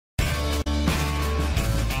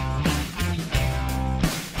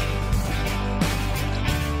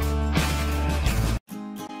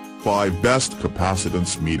5 best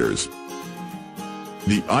capacitance meters.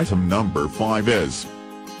 The item number 5 is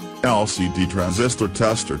LCD Transistor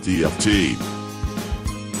Tester TFT.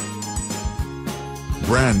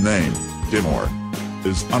 Brand name, Diode.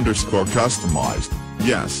 Is _ customized,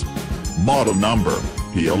 yes. Model number,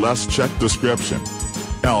 PLS check description.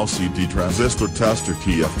 LCD Transistor Tester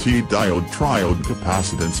TFT Diode Triode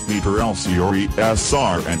Capacitance Meter LC or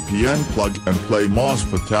NPN Plug and Play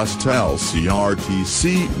MOSFET Test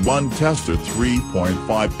LCRTC1 Tester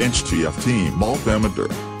 3.5-inch TFT Multimeter.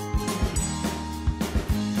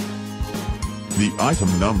 The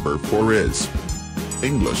item number 4 is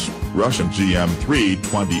English, Russian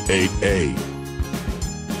GM328A.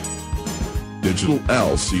 Digital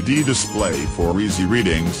LCD display for easy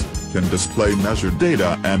readings, can display measured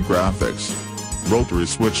data and graphics. Rotary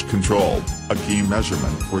switch control, a key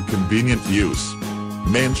measurement for convenient use.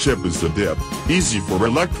 Main chip is the DIP, easy for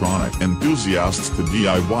electronic enthusiasts to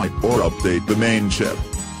DIY or update the main chip.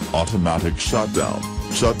 Automatic shutdown,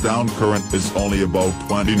 shutdown current is only about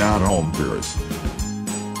 20 nanoamperes.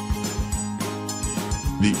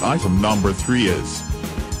 The item number 3 is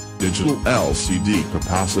Digital LCD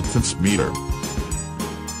Capacitance Meter.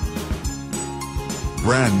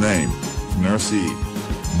 Brand name, NRC.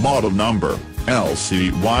 Model number,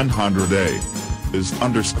 LC100-A. Is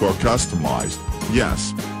 _ customized,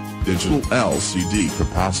 yes. Digital LCD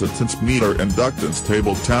Capacitance Meter Inductance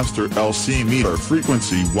Table Tester LC Meter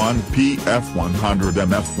Frequency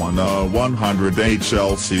 1PF100MF100H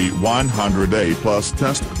LC100-A Plus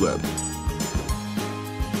Test Clip.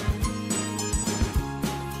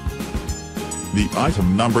 The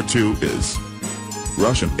item number 2 is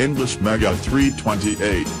Russian English Mega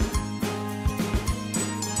 328.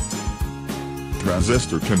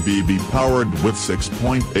 Transistor can be powered with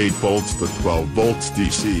 6.8 volts to 12 volts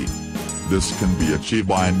DC. This can be achieved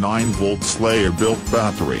by a 9-volt Slayer-built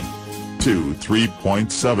battery. 2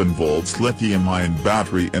 3.7 volts lithium-ion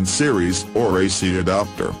battery in series or AC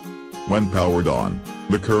adapter. When powered on,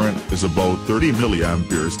 the current is about 30 mA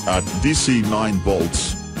at DC 9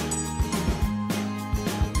 volts.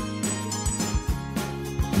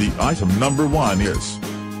 The item number 1 is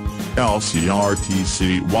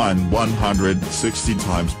LCRTC1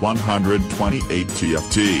 160x128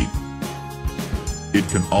 TFT. It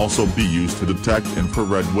can also be used to detect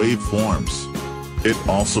infrared waveforms. It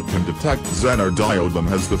also can detect Zener diode and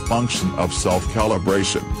has the function of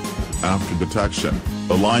self-calibration. After detection,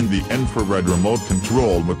 align the infrared remote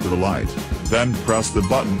control with the light, then press the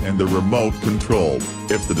button in the remote control.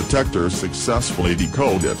 If the detector successfully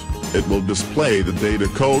decodes it, it will display the data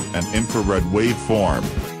code and infrared waveform.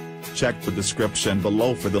 Check the description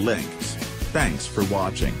below for the links. Thanks for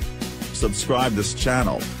watching. Subscribe this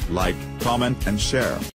channel, like, comment and share.